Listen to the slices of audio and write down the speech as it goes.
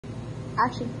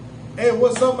Action. Hey,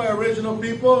 what's up, my original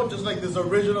people? Just like this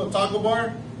original taco bar.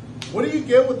 What do you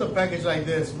get with a package like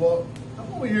this? Well,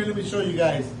 I'm over here. Let me show you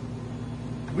guys.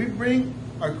 We bring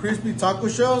our crispy taco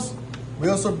shells. We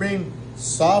also bring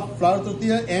soft flour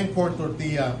tortilla and corn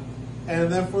tortilla.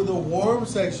 And then for the warm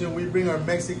section, we bring our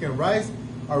Mexican rice,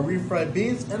 our refried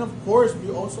beans, and of course,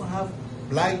 we also have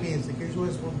black beans, in case you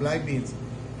guys want black beans.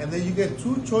 And then you get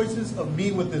two choices of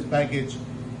meat with this package.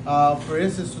 For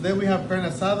instance, today we have carne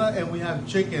asada and we have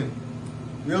chicken.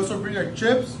 We also bring our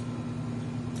chips.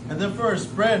 And then for our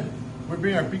spread, we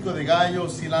bring our pico de gallo,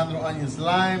 cilantro, onions,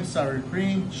 lime, sour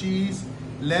cream, cheese,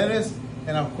 lettuce,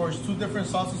 and of course 2 different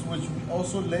sauces which we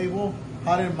also label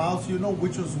hot and mild so you know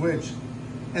which was which.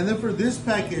 And then for this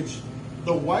package,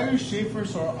 the wire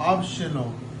shapers are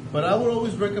optional, but I would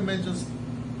always recommend just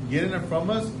getting it from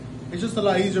us. It's just a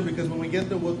lot easier because when we get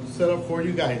there, we'll set up for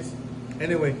you guys.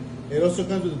 Anyway, it also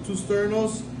comes with the 2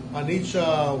 sternos on each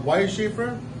wire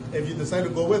shaper if you decide to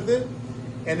go with it.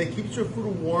 And it keeps your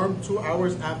food warm 2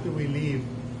 hours after we leave.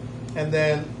 And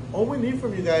then all we need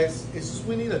from you guys is just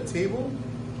we need a table.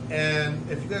 And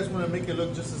if you guys want to make it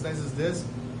look just as nice as this,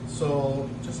 so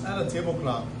just add a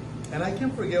tablecloth. And I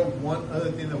can't forget one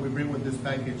other thing that we bring with this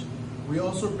package. We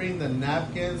also bring the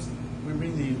napkins, we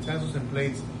bring the utensils and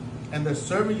plates, and the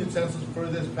serving utensils for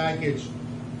this package.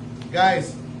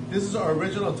 Guys, this is our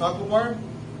original taco bar,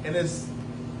 and this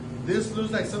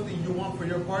looks like something you want for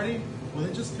your party. Well,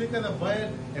 then just click on the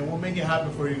button and we'll make it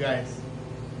happen for you guys.